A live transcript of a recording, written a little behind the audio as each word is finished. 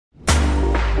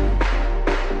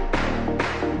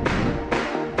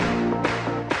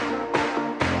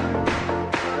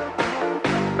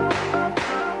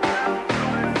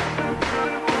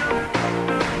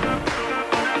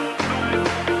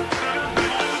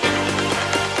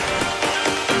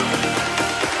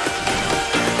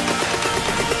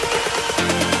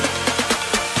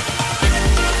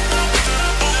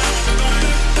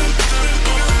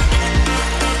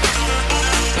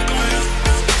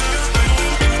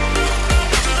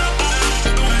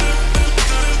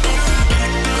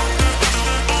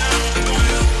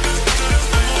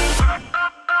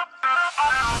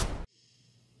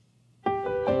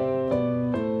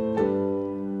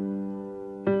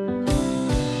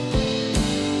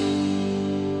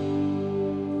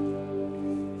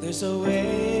There's a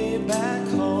way back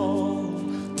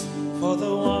home for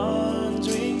the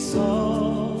wandering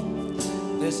soul.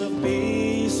 There's a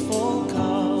peaceful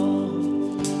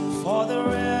calm for the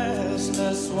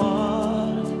restless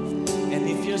one. And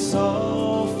if you're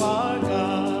so far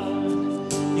gone,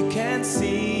 you can't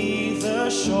see the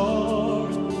shore,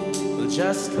 well,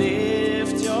 just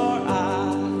lift your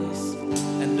eyes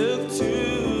and look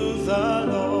to the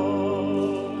Lord.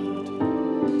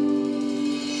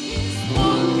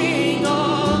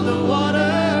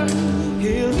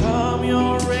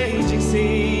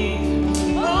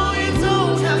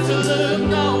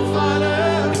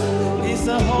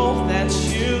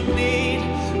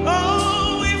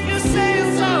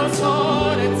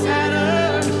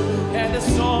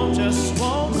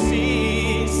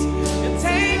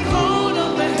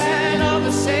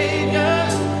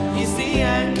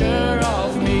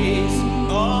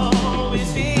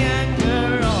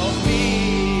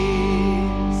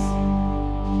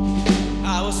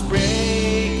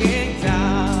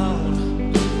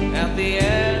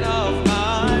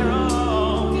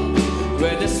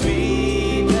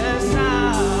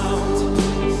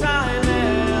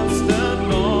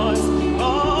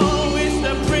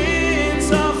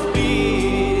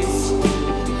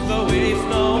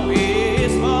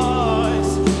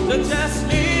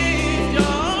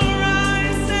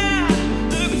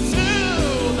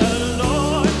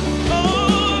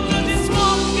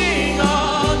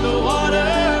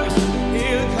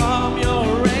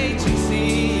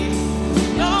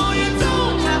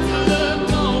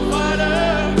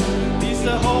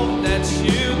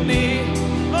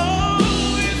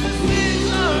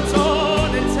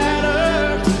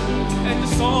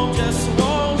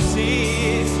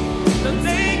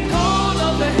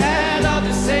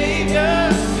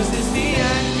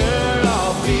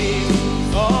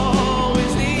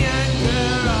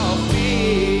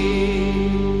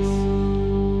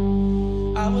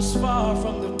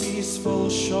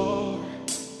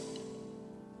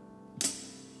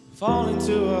 Falling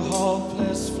to a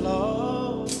hopeless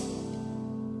flow.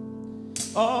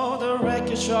 Oh, the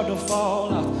wreckage of the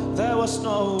fallout, there was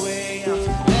no way out.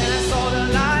 Then I saw the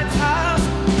lighthouse.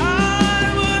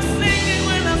 I was singing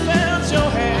when I felt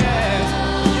your hand.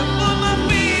 You put my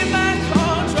feet back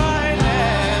on dry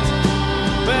land.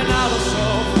 When I was so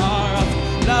far off,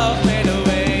 love made a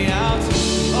way out.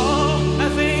 Oh, I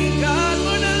thank God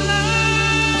for the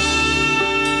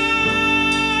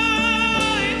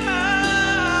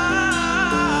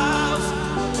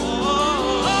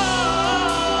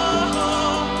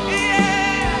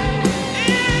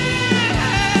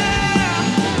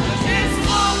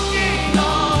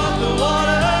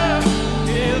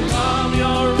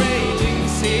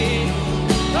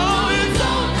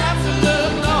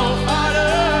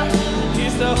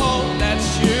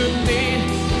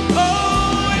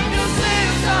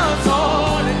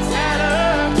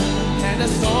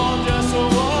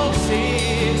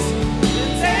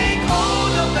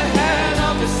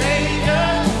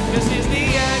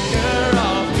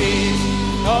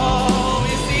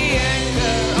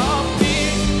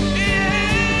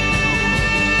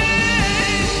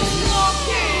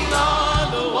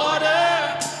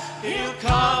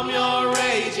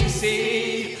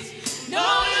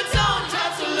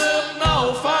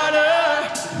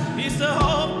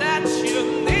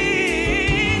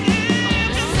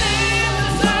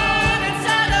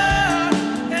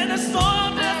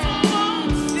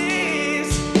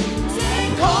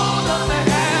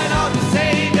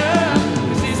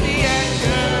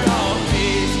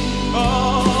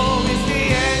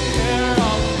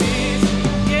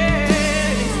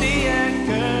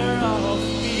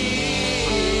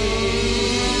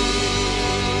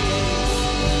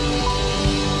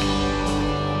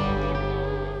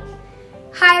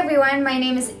My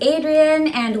name is Adrian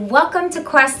and welcome to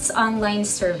Quest's online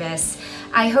service.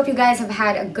 I hope you guys have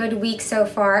had a good week so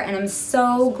far and I'm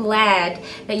so glad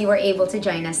that you were able to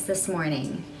join us this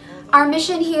morning. Our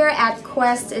mission here at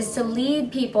Quest is to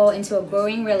lead people into a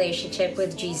growing relationship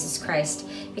with Jesus Christ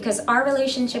because our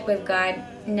relationship with God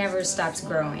never stops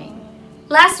growing.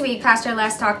 Last week, Pastor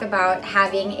Les talked about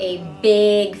having a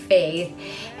big faith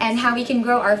and how we can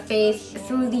grow our faith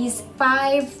through these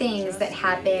 5 things that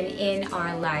happen in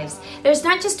our lives. There's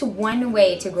not just one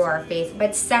way to grow our faith,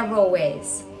 but several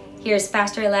ways. Here's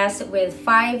Pastor Les with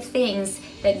 5 things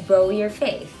that grow your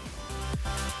faith.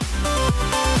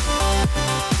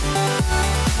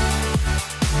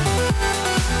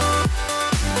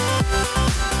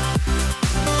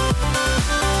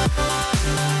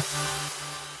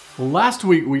 Last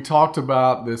week we talked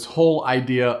about this whole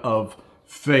idea of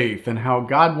faith and how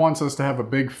God wants us to have a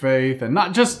big faith, and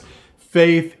not just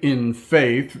faith in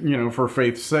faith, for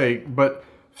faith's sake, but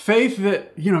faith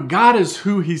that, God is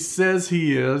who he says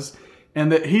he is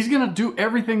and that he's going to do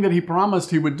everything that he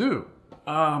promised he would do.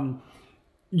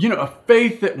 A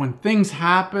faith that when things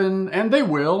happen, and they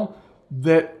will,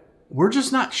 that we're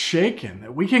just not shaken,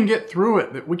 that we can get through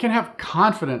it, that we can have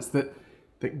confidence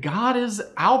that God is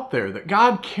out there, that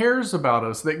God cares about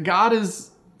us, that God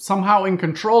is somehow in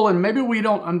control, and maybe we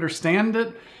don't understand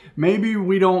it, maybe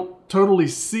we don't totally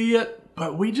see it,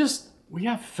 but we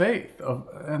have faith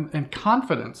and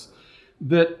confidence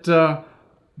that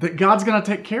God's going to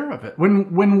take care of it.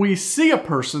 When we see a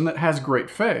person that has great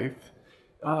faith,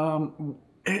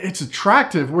 it's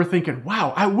attractive. We're thinking,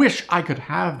 wow, I wish I could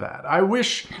have that. I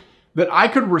wish that I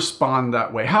could respond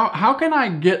that way. How can I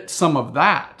get some of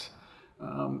that?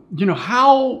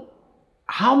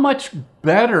 How much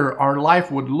better our life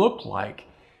would look like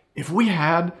if we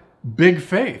had big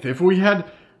faith, if we had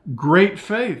great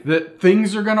faith that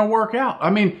things are going to work out.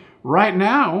 I mean, right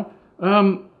now,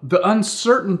 the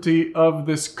uncertainty of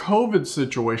this COVID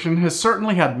situation has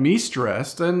certainly had me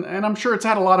stressed, and I'm sure it's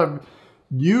had a lot of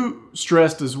you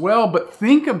stressed as well. But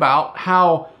think about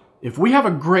how if we have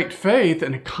a great faith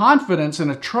and a confidence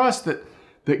and a trust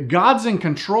that God's in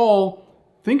control,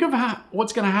 think of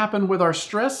what's going to happen with our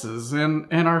stresses and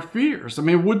our fears. I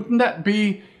mean, wouldn't that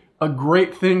be a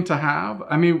great thing to have?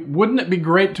 I mean, wouldn't it be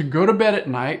great to go to bed at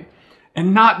night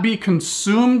and not be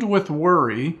consumed with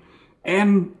worry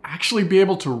and actually be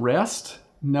able to rest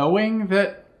knowing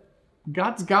that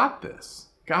God's got this?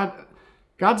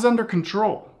 God's under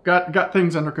control. Got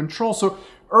things under control. So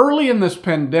early in this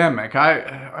pandemic,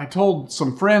 I told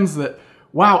some friends that,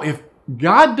 wow, if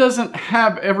God doesn't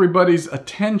have everybody's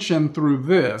attention through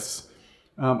this,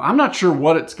 I'm not sure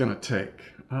what it's going to take.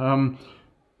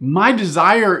 My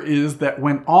desire is that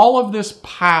when all of this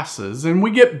passes and we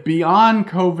get beyond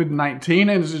COVID-19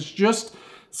 and it's just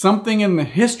something in the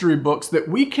history books, that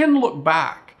we can look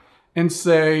back and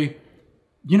say,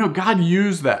 God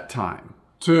used that time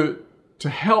to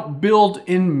help build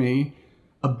in me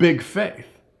a big faith.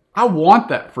 I want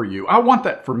that for you. I want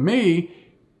that for me.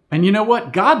 And you know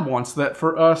what? God wants that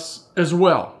for us as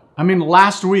well. I mean,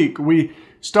 last week we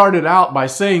started out by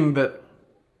saying that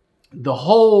the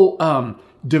whole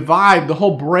divide, the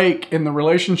whole break in the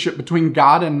relationship between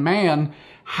God and man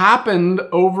happened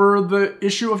over the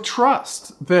issue of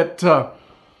trust. That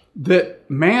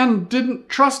man didn't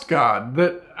trust God,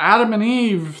 that Adam and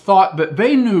Eve thought that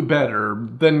they knew better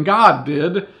than God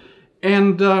did.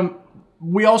 And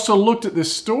we also looked at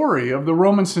this story of the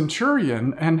Roman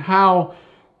centurion and how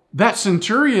that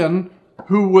centurion,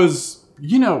 who was,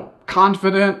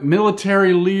 confident,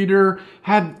 military leader,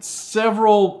 had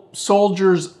several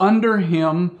soldiers under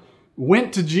him,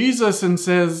 went to Jesus and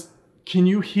says, "Can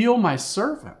you heal my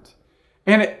servant?"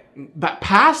 And that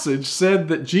passage said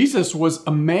that Jesus was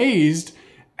amazed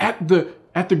at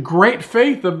the great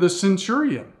faith of the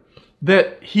centurion,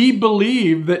 that he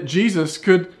believed that Jesus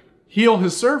could heal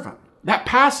his servant. That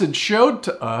passage showed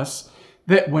to us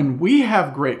that when we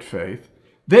have great faith,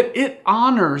 that it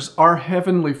honors our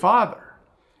Heavenly Father.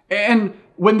 And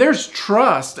when there's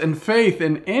trust and faith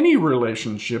in any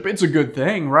relationship, it's a good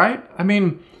thing, right? I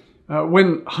mean,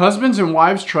 when husbands and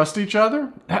wives trust each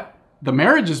other, the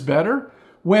marriage is better.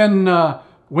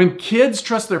 When kids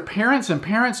trust their parents and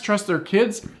parents trust their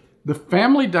kids, the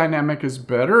family dynamic is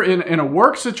better. In a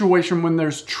work situation, when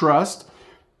there's trust,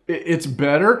 it's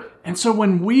better. And so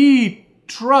when we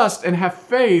trust and have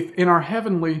faith in our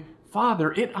Heavenly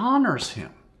Father, it honors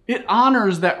Him. It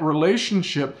honors that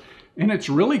relationship, and it's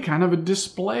really kind of a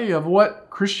display of what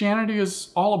Christianity is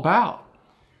all about.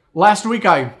 Last week,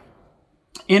 I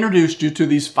introduced you to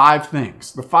these 5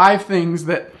 things. The 5 things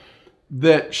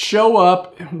that show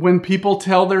up when people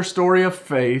tell their story of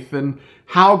faith and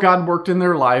how God worked in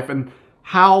their life and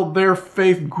how their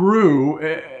faith grew.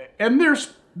 And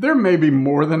there may be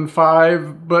more than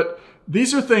 5, but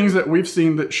these are things that we've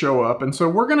seen that show up. And so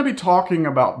we're going to be talking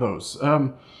about those.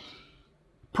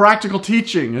 Practical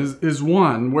teaching is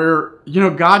one where,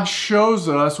 God shows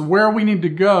us where we need to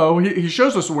go. He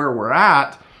shows us where we're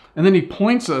at, and then He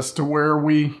points us to where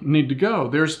we need to go.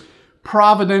 There's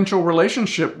providential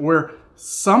relationship where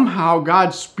somehow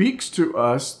God speaks to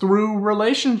us through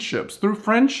relationships, through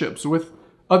friendships with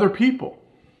other people.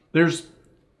 There's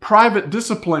private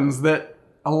disciplines that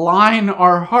align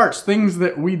our hearts, things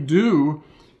that we do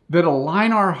that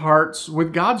align our hearts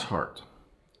with God's heart.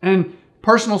 And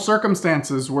personal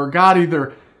circumstances where God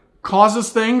either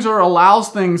causes things or allows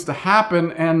things to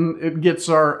happen and it gets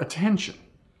our attention.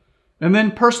 And then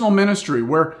personal ministry,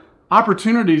 where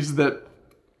opportunities that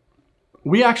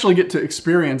we actually get to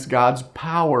experience God's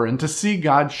power and to see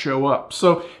God show up.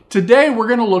 So today we're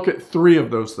going to look at 3 of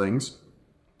those things.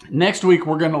 Next week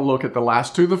we're going to look at the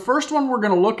last 2. The first one we're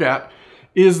going to look at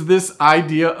is this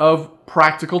idea of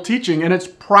practical teaching. And it's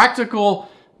practical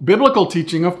biblical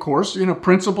teaching, of course,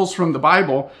 principles from the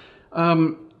Bible.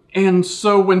 And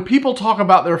so when people talk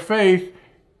about their faith,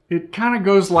 it kind of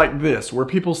goes like this, where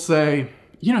people say,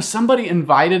 somebody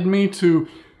invited me to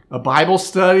a Bible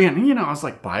study, and, I was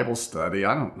like, Bible study?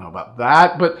 I don't know about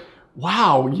that, but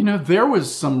wow, there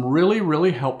was some really,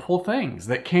 really helpful things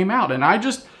that came out. And I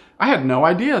had no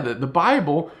idea that the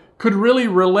Bible could really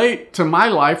relate to my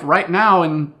life right now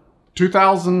in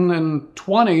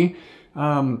 2020.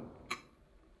 And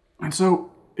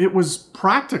so it was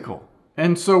practical.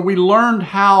 And so we learned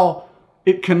how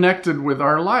it connected with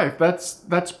our life.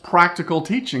 That's practical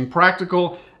teaching,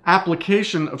 practical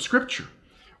application of Scripture.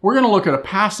 We're going to look at a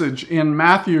passage in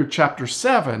Matthew chapter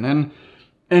 7,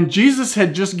 and Jesus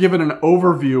had just given an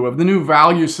overview of the new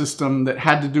value system that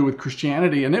had to do with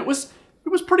Christianity, and it was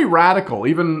pretty radical,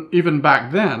 even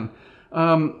back then.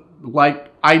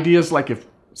 Like ideas like if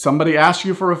somebody asks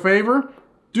you for a favor,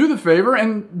 do the favor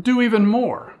and do even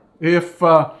more. If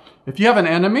you have an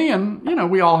enemy, and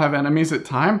we all have enemies at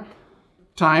times,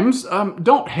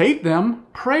 don't hate them,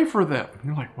 pray for them.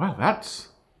 You're like, wow, that's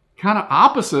kind of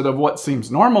opposite of what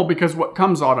seems normal, because what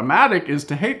comes automatic is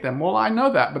to hate them. Well, I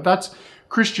know that, but that's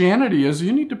Christianity, is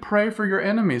you need to pray for your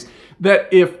enemies.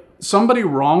 That if somebody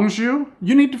wrongs you,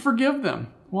 you need to forgive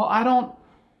them. Well, I don't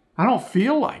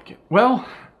feel like it. Well,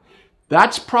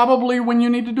 that's probably when you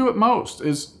need to do it most,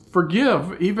 is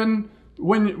forgive even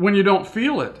when you don't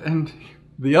feel it. And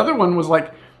the other one was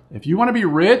like, if you want to be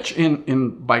rich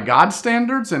by God's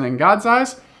standards and in God's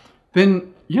eyes,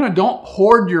 then don't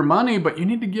hoard your money, but you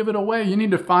need to give it away. You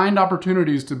need to find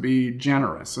opportunities to be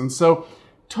generous. And so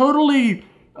totally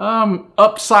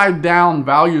upside down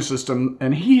value system.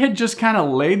 And he had just kind of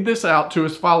laid this out to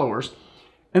his followers.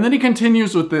 And then he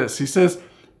continues with this. He says,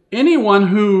 anyone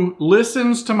who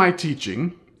listens to my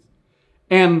teaching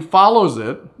and follows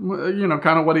it,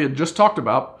 kind of what he had just talked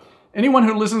about, anyone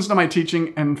who listens to my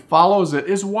teaching and follows it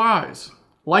is wise,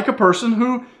 like a person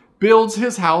who builds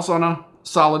his house on a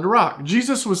solid rock.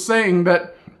 Jesus was saying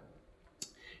that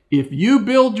if you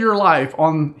build your life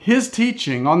on his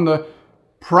teaching, on the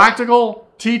practical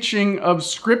teaching of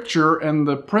Scripture and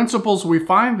the principles we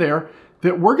find there,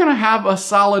 that we're going to have a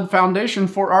solid foundation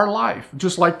for our life.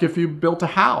 Just like if you built a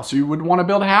house, you would want to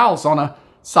build a house on a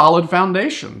solid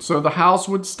foundation so the house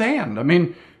would stand. I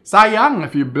mean, sayang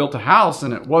if you built a house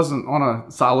and it wasn't on a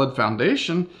solid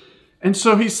foundation. And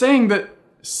so he's saying that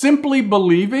simply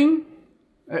believing,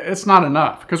 it's not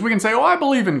enough. Because we can say, I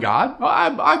believe in God. Well,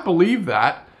 I believe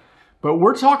that. But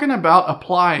we're talking about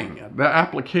applying it, the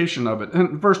application of it.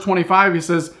 In verse 25, he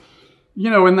says,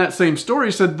 in that same story,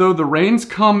 he said, though the rains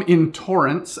come in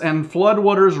torrents and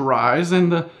floodwaters rise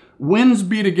and the winds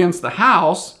beat against the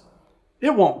house,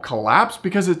 it won't collapse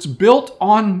because it's built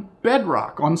on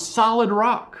bedrock, on solid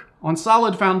rock, on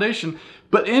solid foundation.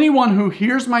 But anyone who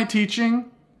hears my teaching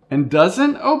and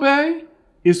doesn't obey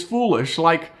is foolish,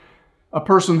 like a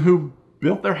person who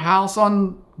built their house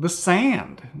on the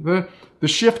sand, the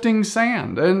shifting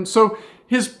sand. And so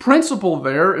his principle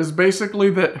there is basically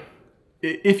that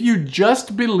if you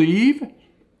just believe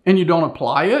and you don't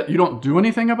apply it, you don't do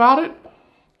anything about it,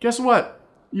 guess what?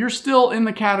 You're still in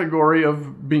the category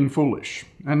of being foolish.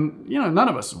 And, none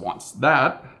of us wants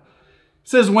that. It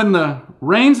says, when the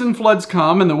rains and floods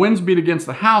come and the winds beat against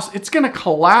the house, it's going to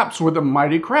collapse with a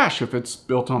mighty crash if it's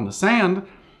built on the sand.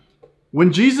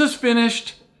 When Jesus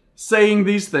finished saying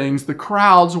these things, the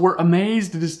crowds were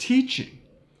amazed at his teaching,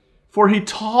 for he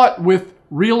taught with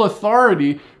real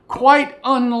authority, quite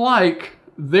unlike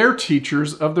their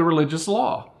teachers of the religious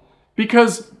law.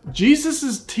 Because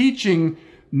Jesus' teaching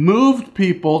moved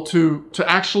people to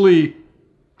actually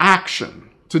action,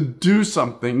 to do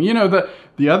something.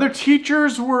 The other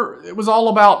teachers it was all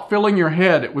about filling your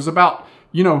head. It was about,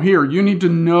 here, you need to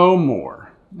know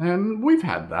more. And we've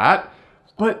had that.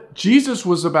 But Jesus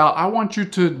was about, I want you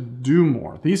to do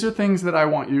more. These are things that I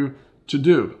want you to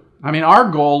do. I mean,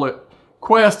 our goal at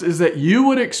Quest is that you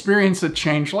would experience a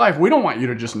changed life. We don't want you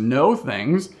to just know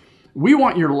things. We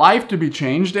want your life to be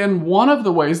changed. And one of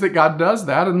the ways that God does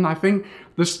that, and I think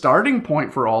the starting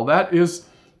point for all that is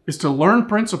to learn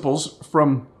principles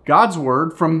from God's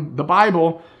Word, from the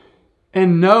Bible,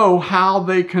 and know how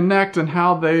they connect and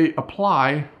how they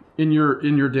apply in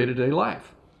your day-to-day life.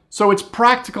 So it's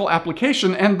practical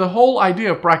application, and the whole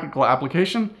idea of practical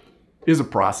application is a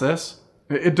process.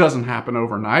 It doesn't happen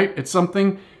overnight. It's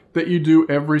something that you do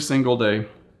every single day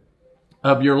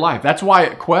of your life. That's why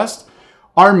at Quest,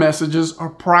 our messages are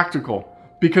practical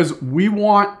because we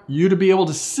want you to be able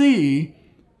to see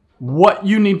what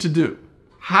you need to do,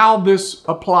 how this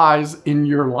applies in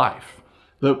your life,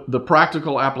 the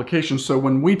practical application. So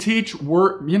when we teach,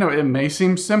 it may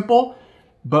seem simple,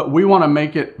 but we want to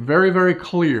make it very, very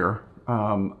clear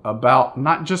about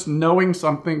not just knowing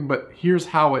something, but here's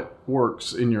how it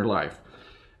works in your life.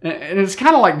 And it's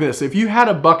kind of like this. If you had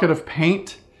a bucket of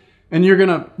paint and you're going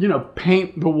to,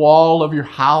 paint the wall of your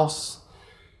house,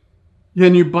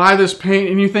 and you buy this paint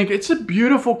and you think it's a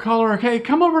beautiful color. Okay,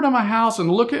 come over to my house and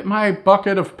look at my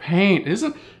bucket of paint.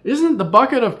 Isn't the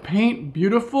bucket of paint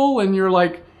beautiful? And you're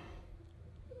like,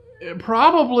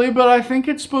 probably, but I think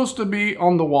it's supposed to be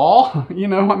on the wall.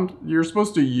 You're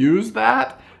supposed to use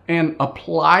that and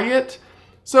apply it.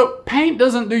 So paint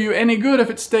doesn't do you any good if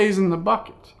it stays in the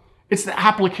bucket. It's the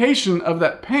application of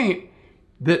that paint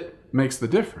that makes the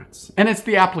difference. And it's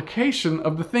the application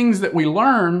of the things that we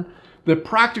learn, the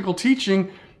practical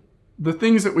teaching, the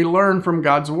things that we learn from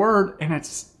God's Word, and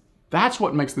that's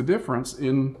what makes the difference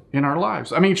in our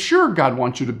lives. I mean, sure, God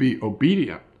wants you to be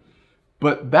obedient,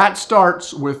 but that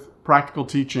starts with practical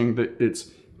teaching, that it's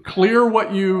clear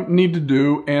what you need to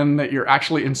do and that you're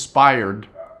actually inspired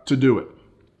to do it.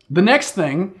 The next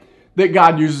thing that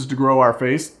God uses to grow our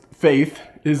faith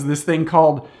is this thing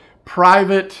called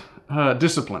private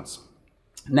disciplines.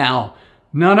 Now,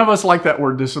 none of us like that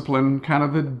word discipline, kind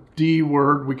of the D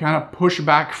word. We kind of push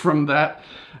back from that.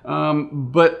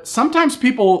 But sometimes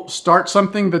people start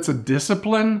something that's a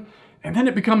discipline and then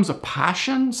it becomes a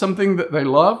passion, something that they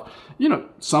love.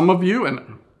 Some of you,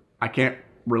 and I can't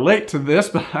relate to this,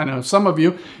 but I know some of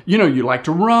you, you like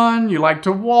to run, you like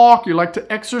to walk, you like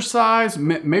to exercise.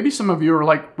 Maybe some of you are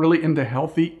like really into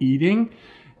healthy eating.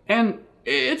 And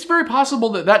it's very possible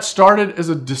that started as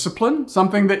a discipline,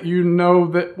 something that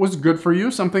that was good for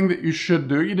you, something that you should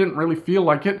do. You didn't really feel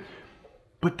like it,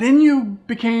 but then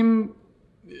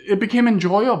it became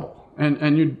enjoyable,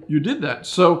 and you did that.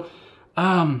 So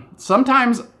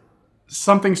sometimes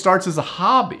something starts as a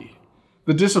hobby,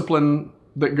 the discipline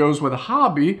that goes with a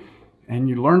hobby, and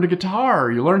you learn the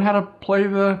guitar, you learn how to play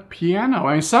the piano.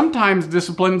 I mean, sometimes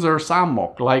disciplines are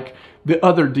samok, like the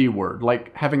other D word,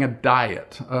 like having a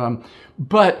diet.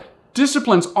 But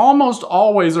disciplines almost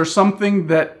always are something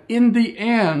that in the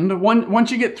end,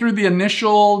 once you get through the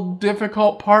initial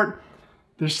difficult part,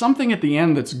 there's something at the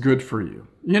end that's good for you.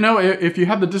 If you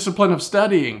have the discipline of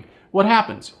studying, what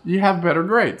happens? You have better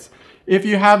grades. If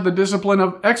you have the discipline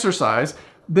of exercise,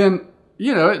 then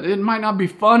it might not be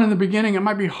fun in the beginning, it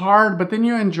might be hard, but then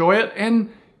you enjoy it, and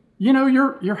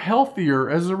you're healthier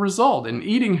as a result, and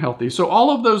eating healthy. So all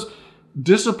of those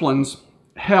disciplines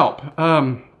help.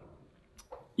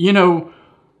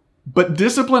 But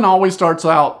discipline always starts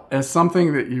out as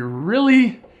something that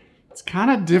it's kind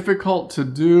of difficult to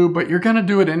do, but you're going to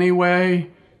do it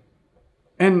anyway.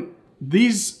 And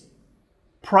these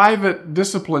private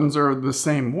disciplines are the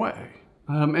same way.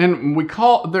 And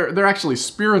they're actually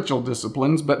spiritual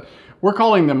disciplines, but we're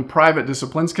calling them private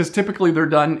disciplines because typically they're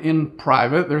done in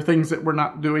private. They're things that we're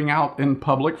not doing out in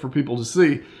public for people to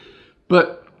see.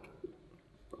 But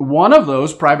one of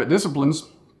those private disciplines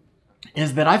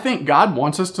is that I think God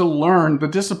wants us to learn the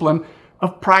discipline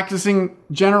of practicing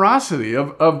generosity,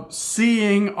 of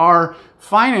seeing our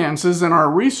finances and our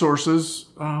resources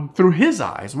through His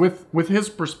eyes, with His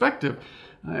perspective.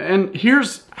 And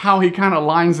here's how He kind of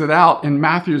lines it out in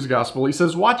Matthew's gospel. He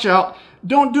says, watch out,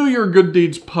 don't do your good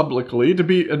deeds publicly to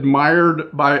be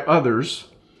admired by others,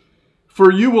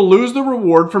 for you will lose the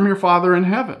reward from your Father in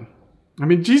heaven. I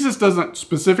mean, Jesus doesn't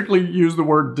specifically use the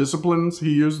word disciplines.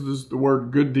 He uses the word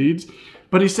good deeds.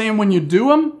 But He's saying when you do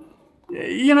them,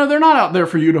 they're not out there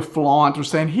for you to flaunt or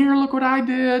saying, here, look what I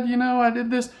did. I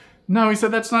did this. No, He said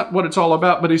that's not what it's all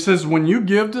about. But He says when you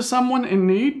give to someone in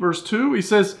need, verse 2, He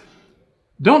says,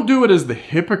 don't do it as the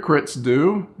hypocrites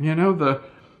do.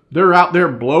 They're out there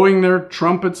blowing their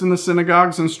trumpets in the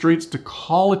synagogues and streets to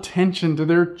call attention to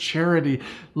their charity.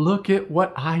 Look at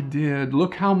what I did.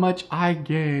 Look how much I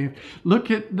gave. Look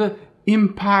at the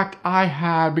impact I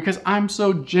had because I'm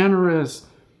so generous.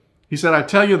 He said, I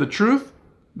tell you the truth,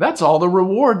 that's all the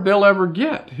reward they'll ever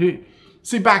get.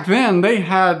 See, back then they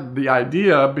had the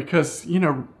idea because,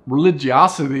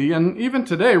 religiosity, and even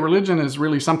today, religion is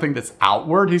really something that's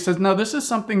outward. He says, no, this is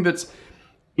something that's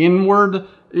inward.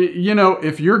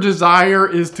 If your desire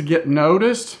is to get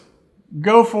noticed,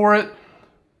 go for it.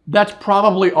 That's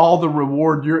probably all the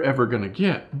reward you're ever going to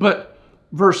get. But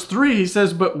verse 3, he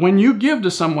says, but when you give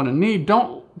to someone in need,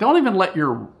 don't even let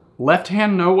your left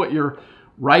hand know what your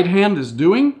right hand is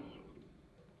doing.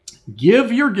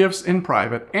 Give your gifts in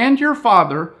private, and your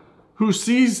Father, who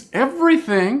sees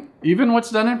everything, even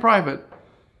what's done in private,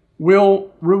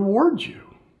 will reward you.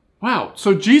 Wow.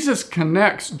 So Jesus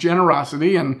connects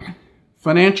generosity and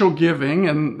financial giving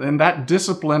and that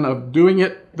discipline of doing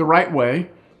it the right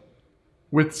way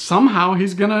with somehow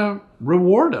he's going to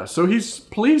reward us. So he's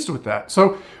pleased with that.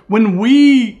 So when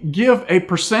we give a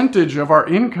percentage of our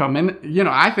income, and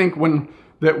I think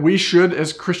that we should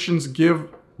as Christians give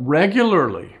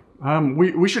regularly.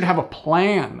 We should have a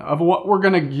plan of what we're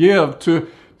going to give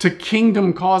to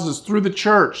kingdom causes through the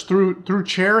church, through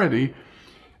charity.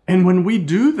 And when we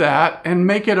do that and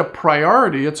make it a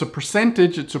priority, it's a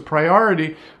percentage, it's a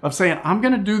priority of saying, I'm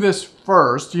going to do this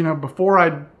first, before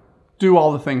I do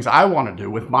all the things I want to do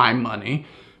with my money,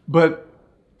 but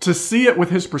to see it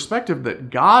with his perspective that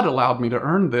God allowed me to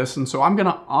earn this. And so I'm going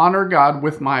to honor God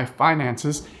with my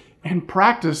finances and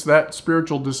practice that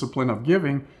spiritual discipline of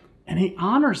giving. And he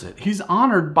honors it. He's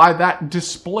honored by that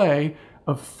display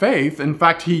of faith. In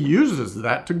fact, he uses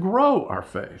that to grow our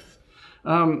faith.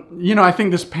 I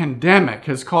think this pandemic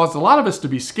has caused a lot of us to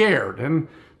be scared, and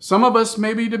some of us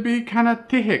maybe to be kind of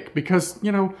tihik because,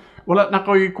 wala na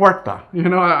ko yung kwarta.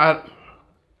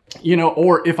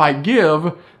 Or if I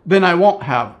give, then I won't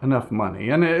have enough money.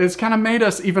 And it's kind of made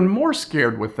us even more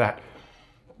scared with that.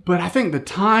 But I think the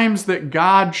times that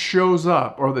God shows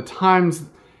up, or the times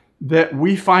that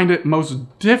we find it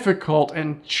most difficult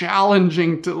and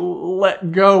challenging to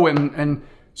let go and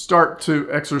start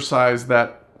to exercise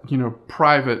that,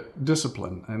 private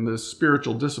discipline and the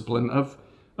spiritual discipline of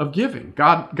giving.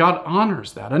 God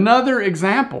honors that. Another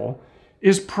example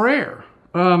is prayer.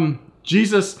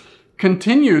 Jesus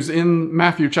continues in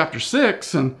Matthew chapter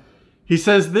 6, and he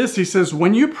says this, he says,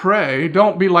 when you pray,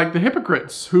 don't be like the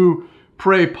hypocrites who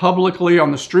pray publicly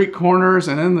on the street corners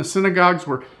and in the synagogues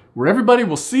where everybody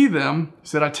will see them. He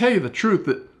said, I tell you the truth,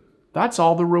 that's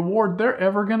all the reward they're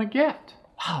ever going to get.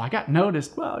 Wow, I got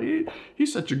noticed. Well,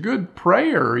 he's such a good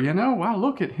prayer, Wow,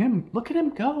 look at him. Look at him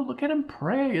go. Look at him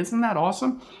pray. Isn't that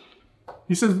awesome?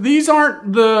 He says, these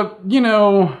aren't the,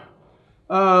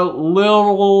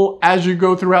 little as you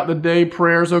go throughout the day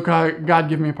prayers. Okay, God,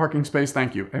 give me a parking space.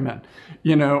 Thank you. Amen.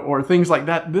 Or things like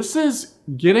that. This is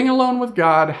getting alone with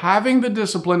God, having the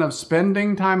discipline of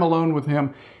spending time alone with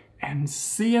him and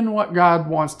seeing what God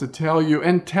wants to tell you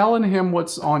and telling him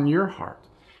what's on your heart.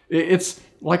 It's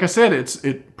like I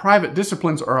said, private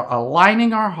disciplines are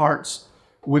aligning our hearts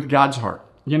with God's heart.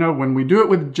 When we do it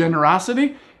with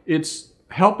generosity, it's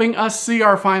helping us see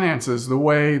our finances the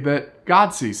way that God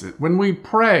sees it. When we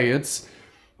pray, it's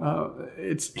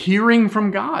hearing from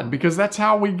God, because that's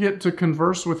how we get to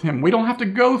converse with him. We don't have to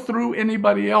go through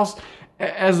anybody else.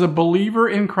 As a believer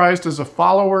in Christ, as a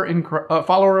follower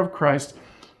of Christ,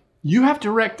 you have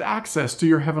direct access to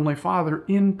your Heavenly Father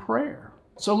in prayer.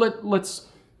 So let's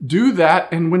do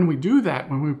that. And when we do that,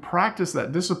 when we practice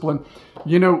that discipline,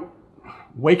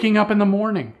 waking up in the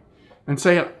morning and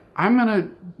saying, I'm going to,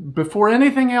 before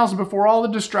anything else, before all the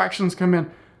distractions come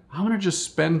in, I'm going to just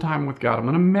spend time with God. I'm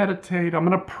going to meditate. I'm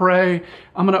going to pray.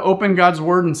 I'm going to open God's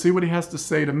word and see what he has to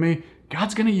say to me.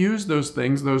 God's going to use those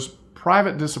things, those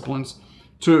private disciplines,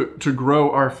 to grow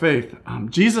our faith.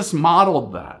 Jesus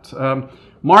modeled that.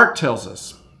 Mark tells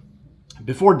us,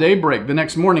 before daybreak the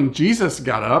next morning, Jesus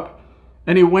got up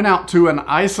and he went out to an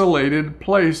isolated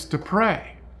place to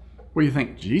pray. Well, you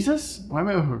think, Jesus?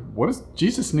 What does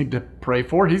Jesus need to pray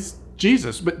for? He's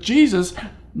Jesus. But Jesus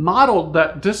modeled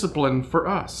that discipline for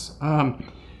us.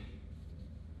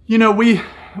 We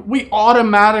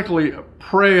automatically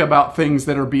pray about things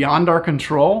that are beyond our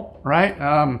control,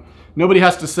 right? Nobody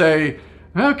has to say,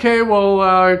 okay,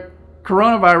 well,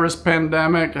 coronavirus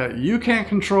pandemic, you can't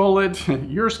control it,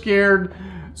 you're scared,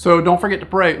 so don't forget to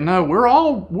pray. No, we're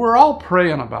all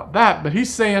praying about that, but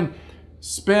he's saying,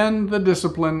 spend the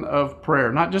discipline of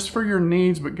prayer, not just for your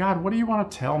needs, but God, what do you want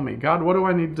to tell me? God, what do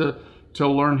I need to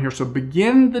learn here? So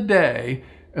begin the day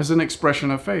as an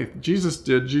expression of faith. Jesus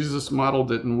did, Jesus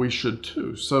modeled it, and we should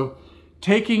too. So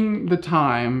taking the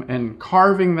time and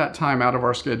carving that time out of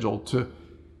our schedule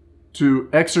to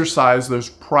exercise those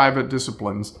private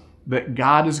disciplines that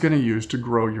God is going to use to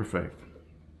grow your faith.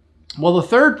 Well, the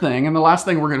third thing, and the last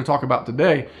thing we're going to talk about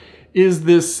today, is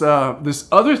this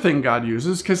other thing God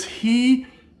uses, because he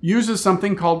uses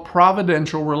something called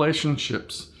providential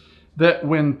relationships. That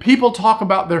when people talk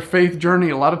about their faith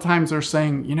journey, a lot of times they're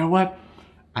saying, you know what?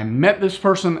 I met this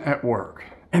person at work,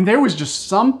 and there was just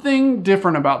something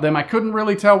different about them. I couldn't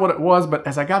really tell what it was, but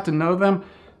as I got to know them,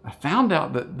 I found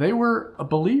out that they were a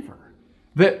believer.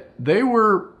 That they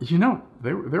were,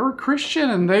 they were Christian,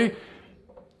 and they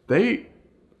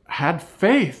had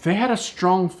faith. They had a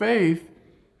strong faith,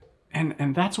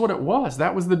 and that's what it was.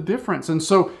 That was the difference. And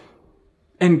so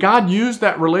And God used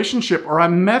that relationship, or I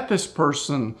met this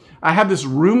person. I had this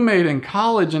roommate in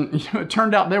college, and it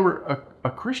turned out they were a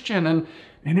Christian, and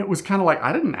it was kind of like,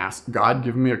 I didn't ask God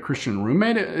give me a Christian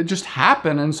roommate. It just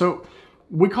happened. And so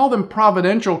we call them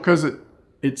providential because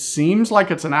it seems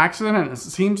like it's an accident, and it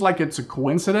seems like it's a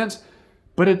coincidence,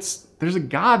 but there's a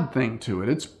God thing to it.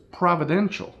 It's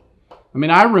providential. I mean,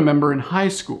 I remember in high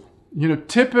school,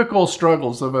 typical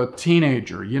struggles of a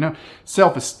teenager,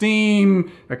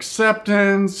 self-esteem,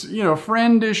 acceptance,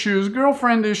 friend issues,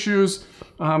 girlfriend issues,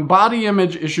 body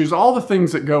image issues, all the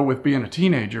things that go with being a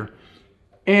teenager.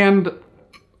 And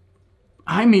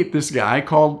I meet this guy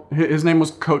his name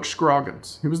was Coach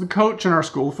Scroggins. He was the coach in our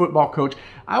school, football coach.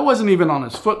 I wasn't even on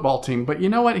his football team, but you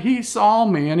know what? He saw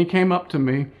me and he came up to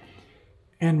me,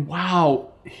 and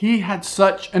wow, he had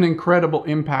such an incredible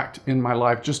impact in my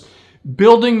life. Just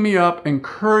building me up,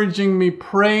 encouraging me,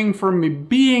 praying for me,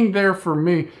 being there for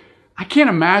me. I can't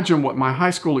imagine what my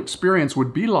high school experience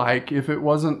would be like if it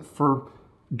wasn't for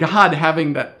God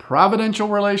having that providential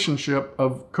relationship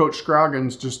of Coach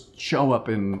Scroggins just show up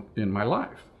in my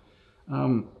life.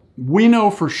 We know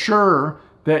for sure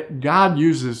that God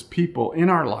uses people in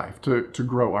our life to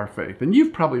grow our faith. And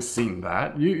you've probably seen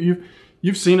that.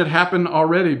 You've seen it happen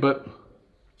already, but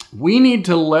we need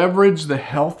to leverage the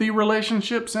healthy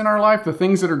relationships in our life, the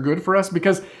things that are good for us,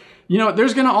 because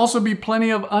there's going to also be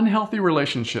plenty of unhealthy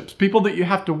relationships, people that you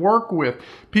have to work with,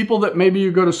 people that maybe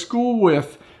you go to school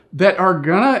with that are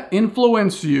going to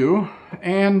influence you,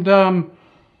 and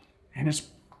it's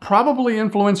probably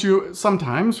influence you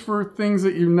sometimes for things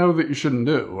that you know that you shouldn't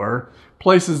do or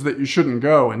places that you shouldn't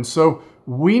go. And so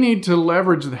we need to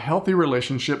leverage the healthy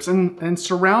relationships and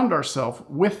surround ourselves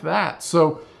with that.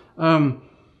 So,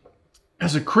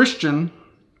 as a Christian,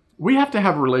 we have to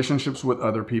have relationships with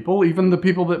other people, even the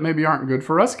people that maybe aren't good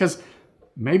for us, because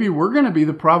maybe we're going to be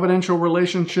the providential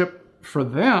relationship for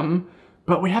them,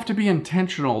 but we have to be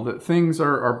intentional that things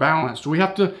are balanced. We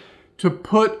have to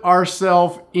put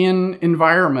ourselves in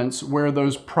environments where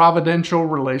those providential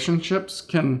relationships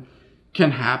can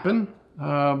happen,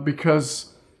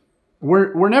 because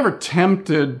we're never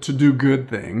tempted to do good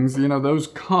things. Those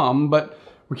come, but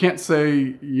we can't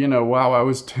say, wow, I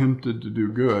was tempted to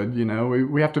do good.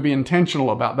 We have to be intentional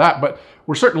about that, but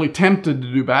we're certainly tempted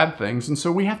to do bad things. And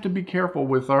so we have to be careful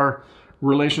with our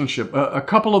relationship. A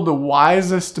couple of the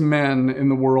wisest men in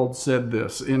the world said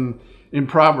this in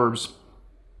Proverbs.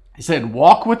 He said,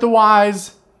 walk with the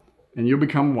wise and you'll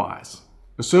become wise.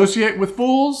 Associate with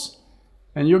fools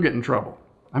and you'll get in trouble.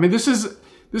 I mean, this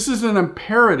is an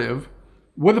imperative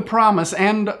with a promise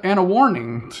and a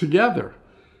warning together.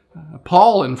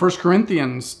 Paul in 1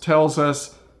 Corinthians tells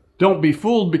us, don't be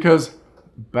fooled, because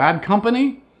bad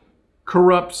company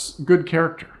corrupts good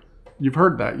character. You've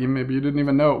heard that. Maybe you didn't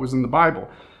even know it was in the Bible.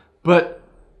 But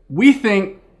we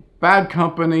think bad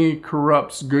company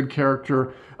corrupts good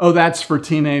character. Oh, that's for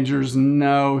teenagers.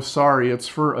 No, sorry, it's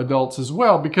for adults as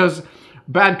well, because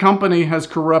bad company has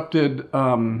corrupted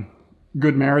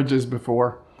good marriages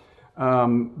before.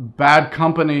 Bad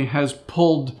company has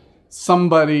pulled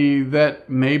somebody that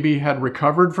maybe had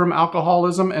recovered from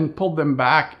alcoholism and pulled them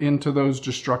back into those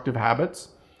destructive habits.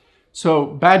 So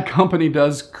bad company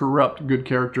does corrupt good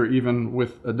character even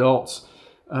with adults.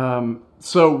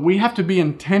 So we have to be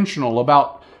intentional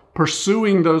about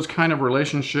pursuing those kind of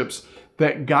relationships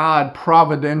that God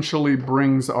providentially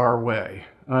brings our way.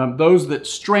 Those that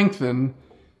strengthen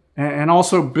and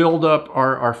also build up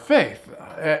our faith.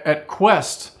 At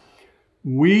Quest,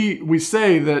 we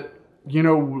say that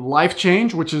life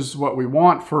change, which is what we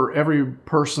want for every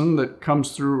person that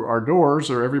comes through our doors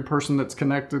or every person that's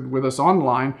connected with us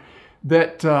online,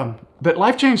 that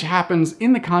life change happens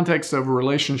in the context of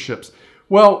relationships.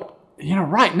 Well,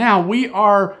 right now we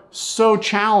are so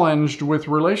challenged with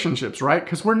relationships, right?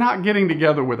 Because we're not getting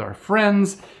together with our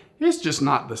friends. It's just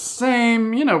not the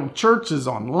same. Church is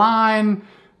online.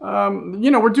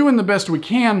 We're doing the best we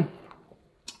can.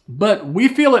 But we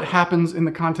feel it happens in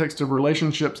the context of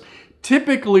relationships.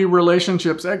 Typically,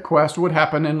 relationships at Quest would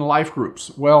happen in life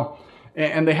groups. Well,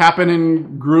 and they happen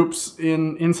in groups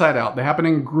in Inside Out. They happen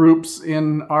in groups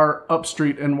in our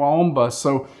Upstreet in Waumba.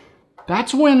 So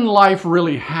that's when life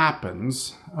really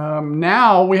happens.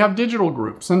 Now we have digital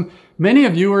groups, and many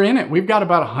of you are in it. We've got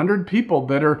about 100 people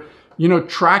that are,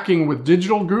 tracking with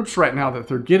digital groups right now, that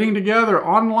they're getting together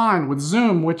online with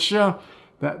Zoom, which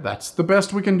that's the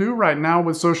best we can do right now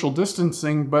with social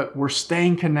distancing, but we're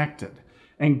staying connected.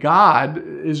 And God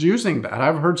is using that.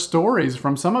 I've heard stories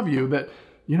from some of you that,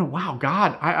 wow,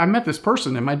 God, I met this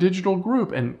person in my digital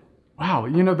group, and wow,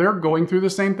 they're going through the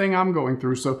same thing I'm going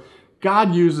through. So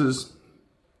God uses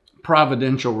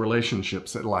providential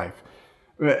relationships at life.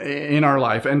 in our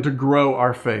life and to grow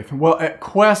our faith. Well, at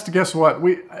Quest, guess what?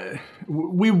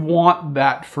 We want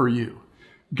that for you.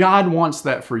 God wants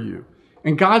that for you.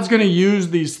 And God's going to use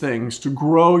these things to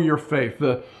grow your faith.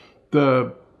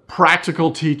 The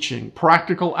practical teaching,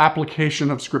 practical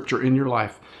application of Scripture in your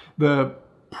life. The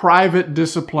private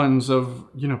disciplines of,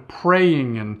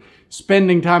 praying and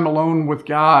spending time alone with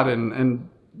God and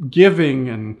giving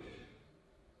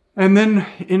and then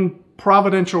in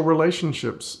providential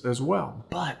relationships as well.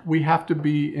 But we have to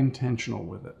be intentional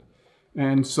with it.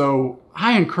 And so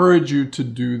I encourage you to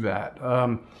do that.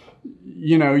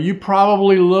 You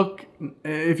probably look,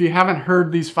 if you haven't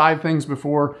heard these 5 things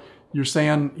before, you're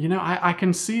saying, I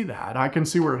can see that. I can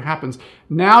see where it happens.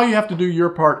 Now you have to do your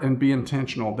part and be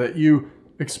intentional, that you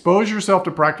expose yourself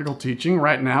to practical teaching.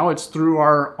 Right now it's through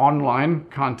our online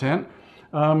content.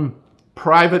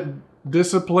 Private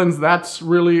disciplines, that's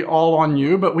really all on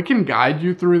you, but we can guide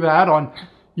you through that on,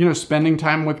 spending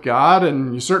time with God,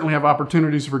 and you certainly have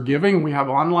opportunities for giving. We have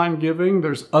online giving.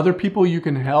 There's other people you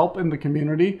can help in the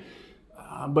community,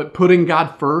 but putting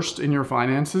God first in your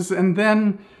finances, and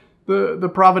then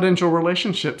the providential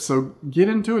relationships. So get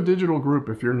into a digital group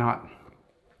if you're not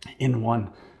in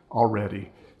one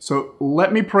already. So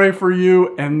let me pray for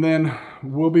you, and then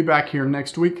we'll be back here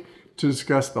next week to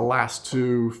discuss the last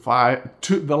two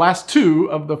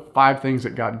of the 5 things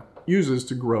that God uses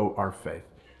to grow our faith.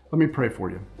 Let me pray for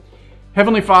you.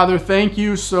 Heavenly Father, thank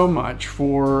you so much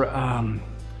for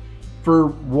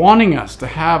wanting us to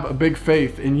have a big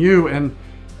faith in you, and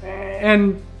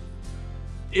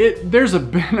there's a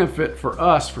benefit for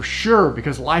us for sure,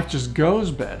 because life just goes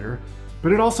better,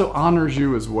 but it also honors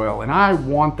you as well. And I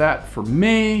want that for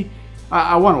me.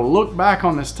 I want to look back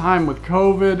on this time with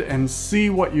COVID and see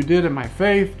what you did in my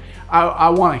faith. I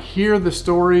want to hear the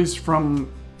stories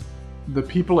from the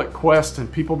people at Quest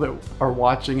and people that are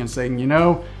watching and saying,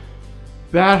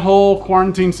 that whole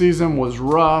quarantine season was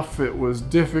rough. It was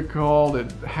difficult.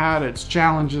 It had its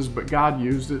challenges, but God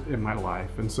used it in my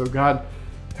life. And so God,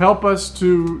 help us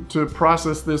to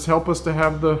process this. Help us to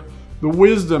have the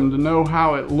wisdom to know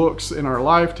how it looks in our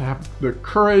life, to have the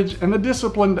courage and the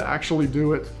discipline to actually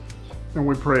do it. And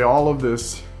we pray all of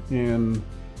this in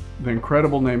the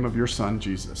incredible name of your Son,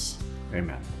 Jesus.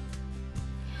 Amen.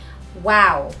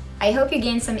 Wow. I hope you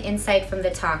gained some insight from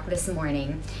the talk this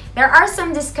morning. There are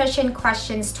some discussion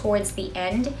questions towards the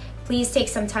end. Please take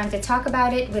some time to talk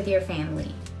about it with your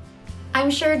family.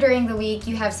 I'm sure during the week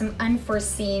you have some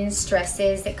unforeseen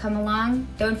stresses that come along.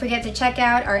 Don't forget to check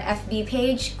out our FB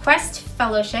page, Quest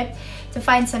Fellowship, to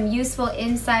find some useful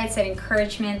insights and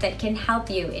encouragement that can help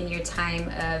you in your time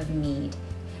of need.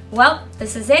 Well,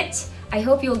 this is it. I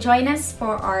hope you'll join us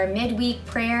for our midweek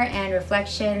prayer and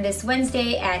reflection this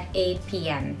Wednesday at 8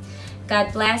 p.m.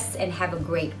 God bless and have a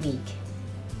great week.